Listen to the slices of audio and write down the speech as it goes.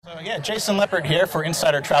So yeah, Jason Leppard here for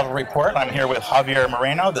Insider Travel Report. I'm here with Javier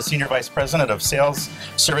Moreno, the Senior Vice President of Sales,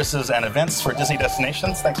 Services, and Events for Disney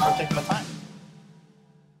Destinations. Thanks for taking the time.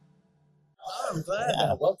 I'm glad.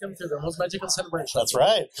 Yeah. Welcome to the most magical celebration. That's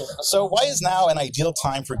right. So why is now an ideal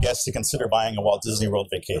time for guests to consider buying a Walt Disney World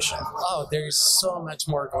vacation? Oh, there's so much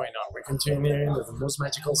more going on. We're continuing with the most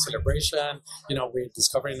magical celebration. We're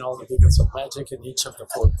discovering all the beacons of magic in each of the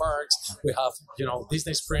 4 parks. We have,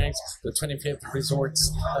 Disney Springs, the 25th resorts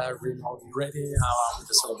ready with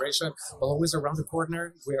the celebration. But always around the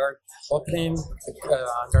corner, we are opening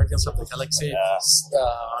Guardians of the Galaxy,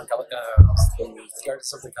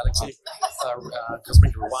 Guardians of the Galaxy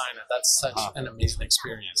Cosmic Rewind, and that's such an amazing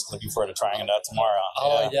experience. Looking forward to trying it out tomorrow.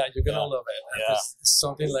 Oh yeah, you're gonna love it. Yeah. It's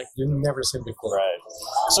something like you've never seen before. Right.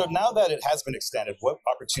 So now that it has been extended, what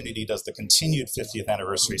opportunity does the continued 50th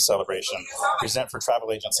anniversary celebration present for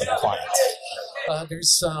travel agents and their clients?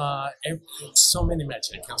 There's so many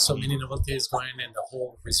magic and so many novelties going in the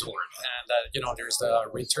whole resort, and there's the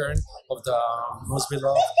return of the most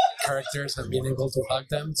beloved characters and being able to hug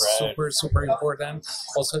them. Right. Super important.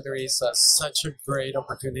 Also, there is such a great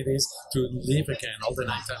opportunities to live again all the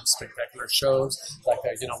nighttime spectacular shows, like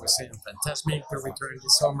we're seeing Fantasmic to return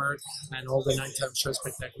this summer, and all the nighttime show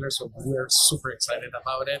spectacular. So we're super excited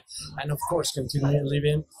about it, and of course, continue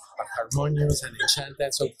living harmonious and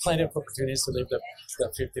enchanted. So plenty of opportunities to live the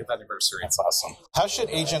 50th anniversary. That's awesome. How should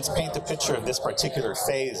agents paint the picture of this particular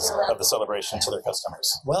phase of the celebration to their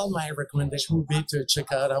customers? Well, my recommendation would be to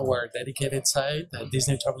check out our dedicated site at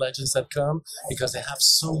DisneyTravelAgents.com, because they have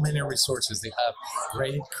so many resources. They have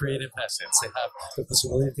great creative assets. They have the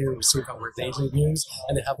possibility to receive our daily news,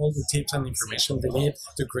 and they have all the tips and information they need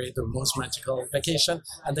to create the most magical vacation.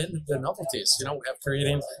 And then the novelties. We have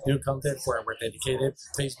creating new content for our dedicated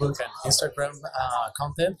Facebook and Instagram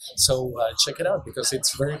content. So check it out, because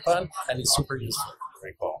it's very fun and it's super useful.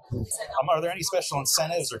 Very cool. Are there any special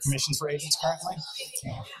incentives or commissions for agents currently?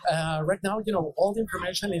 Right now, all the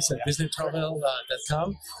information is at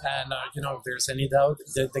DisneyTravel.com, and if there's any doubt,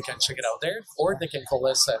 they can check it out there, or they can call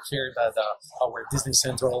us here at our Disney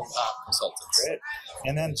Central consultants. Great.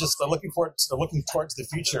 And then just looking towards the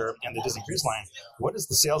future and the Disney Cruise Line, what is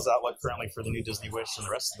the sales outlook currently for the new Disney Wish and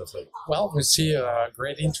the rest of the fleet? Well, we see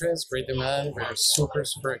great interest, great demand. We're super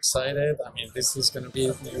excited. I mean, this is going to be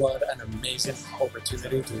what an amazing opportunity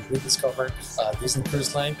to rediscover Disney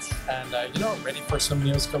Cruise Line, and ready for some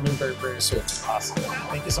news coming very soon. Awesome.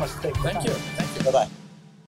 Thank you so much for taking the time. Thank you. Bye-bye.